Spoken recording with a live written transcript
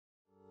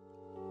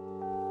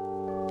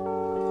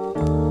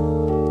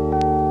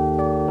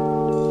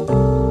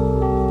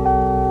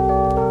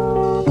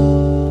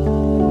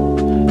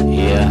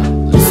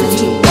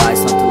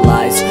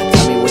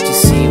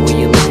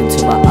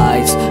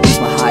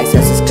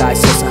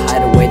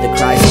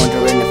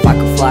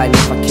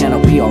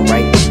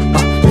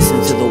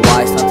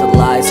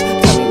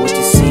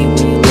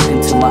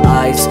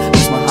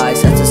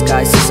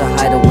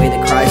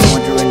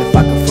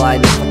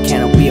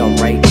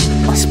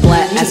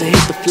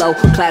flow.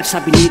 Claps,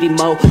 I be needing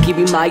mo. Give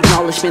me my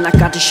acknowledgement, I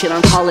got the shit,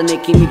 I'm calling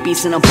it. Give me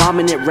beats and I'm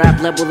bombing it.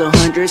 Rap level the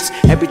hundreds.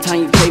 Every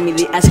time you play me,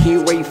 they ask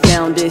you where you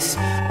found this.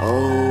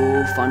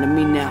 Oh, finding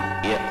me now.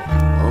 Yeah.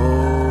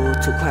 Oh,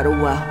 took quite a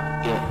while.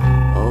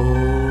 Yeah.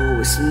 Oh,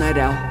 it's a night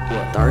out.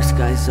 Yeah. Dark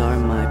skies are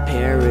my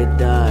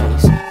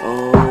paradise.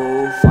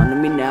 Oh,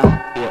 finding me now.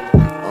 Yeah.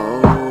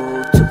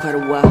 Oh, took quite a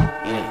while.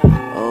 Yeah.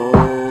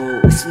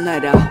 Oh, it's a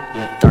night out.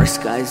 Yeah. Dark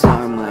skies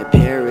are my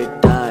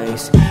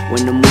paradise.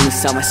 When the moon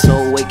is out, my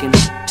soul awaken.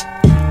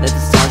 Let the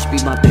stars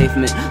be my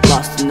pavement.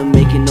 Lost in the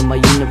making of my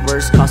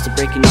universe. Cost of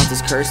breaking off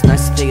this curse.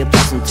 Nights to stay up,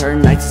 toss and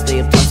turn. Nights to stay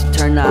up, toss and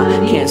turn. I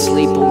can't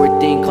sleep,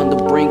 overthink on the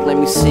brink. Let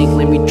me sink,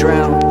 let me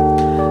drown.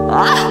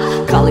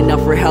 Calling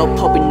out for help,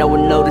 hoping no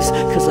one noticed.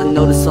 Cause I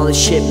noticed all this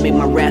shit made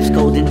my raps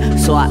golden.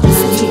 So I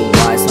listen to the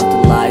wise, not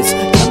the lies.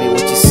 Tell me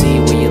what you see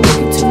when you look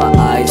into my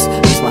eyes.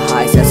 Use my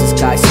highs as the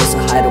sky says to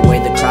hide away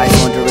the cries.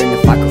 Wondering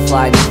if I could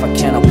fly, and if I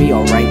can I'll be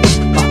alright.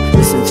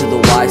 Listen to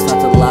the wise,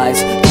 not the lies.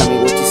 Tell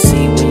me what you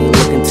see when you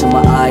look into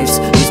my eyes.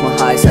 Use my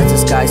highs as the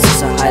sky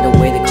says to hide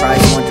away the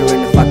cries.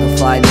 Wondering if I could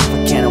fly, and if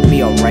I can I'll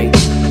be alright.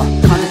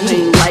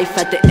 Contemplating life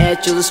at the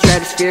edge of the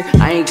stratosphere.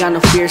 I ain't got no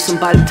fear,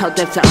 somebody tell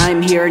death that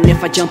I'm here. And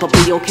if I jump,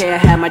 I'll be okay. I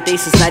had my day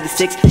since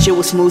 96. Shit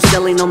was smooth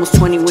sailing, almost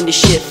 20 when the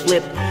shit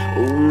flipped.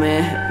 Ooh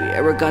man, have you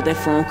ever got that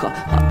phone call?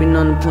 Hopping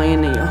on the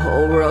plane and your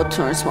whole world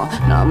turns small.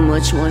 Not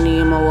much money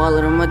in my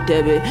wallet or my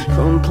debit.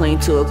 From a plane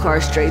to a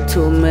car, straight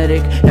to a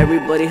medic.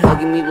 Everybody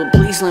hugging me, but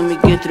please let me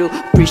get through.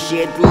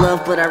 Appreciate the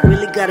love, but I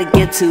really gotta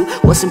get to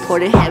what's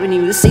important. Haven't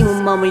even seen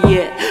my mama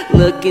yet.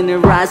 Look in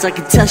her eyes, I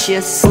can tell she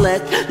has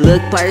slept.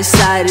 Look by her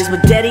side, is my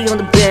daddy on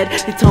the bed.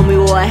 They told me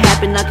what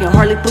happened, I can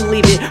hardly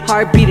believe it.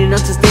 Heart beating,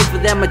 unsustained for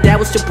that, my dad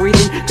was still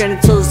breathing.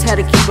 Granted told us how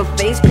to keep a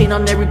face, paint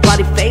on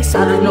everybody's face.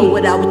 I don't know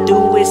what I would do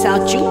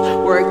without you.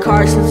 Work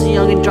hard since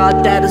young and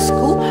dropped out of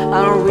school.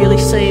 I don't really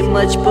say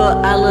much, but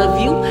I love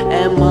you.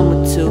 And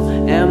mama too,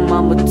 and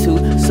mama too.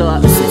 So I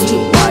listen to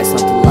the wise,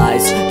 not the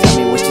lies. Tell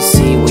me what you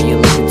see when you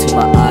look into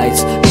my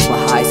eyes. Use my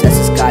highs as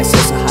the sky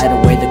says to hide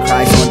away the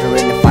cries.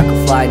 Wondering if I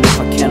can fly, and if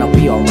I can I'll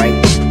be alright.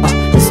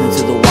 Listen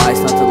to the wise,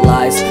 not the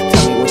lies.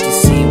 Tell me what you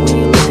see when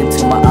you look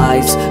into my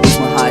eyes. Use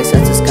my highs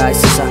as the sky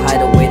says to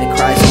hide away the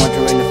cries.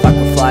 Wondering if I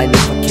can fly, and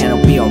if I can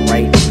I'll be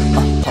alright.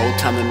 Whole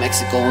time in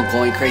Mexico, I'm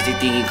going crazy,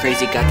 thinking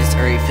crazy. Got this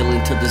airy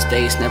feeling till this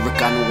day, it's never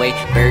gone away.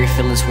 Buried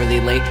feelings where they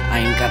lay, I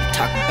ain't gotta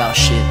talk about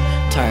shit.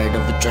 Tired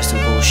of addressing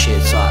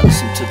bullshit, so I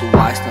listen to the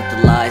wise, not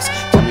the lies.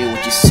 Tell me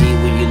what you see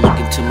when you look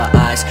into my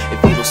eyes.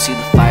 If you don't see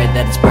the fire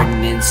that is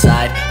burning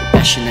inside, the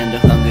passion and the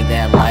hunger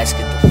that lies,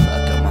 get the fuck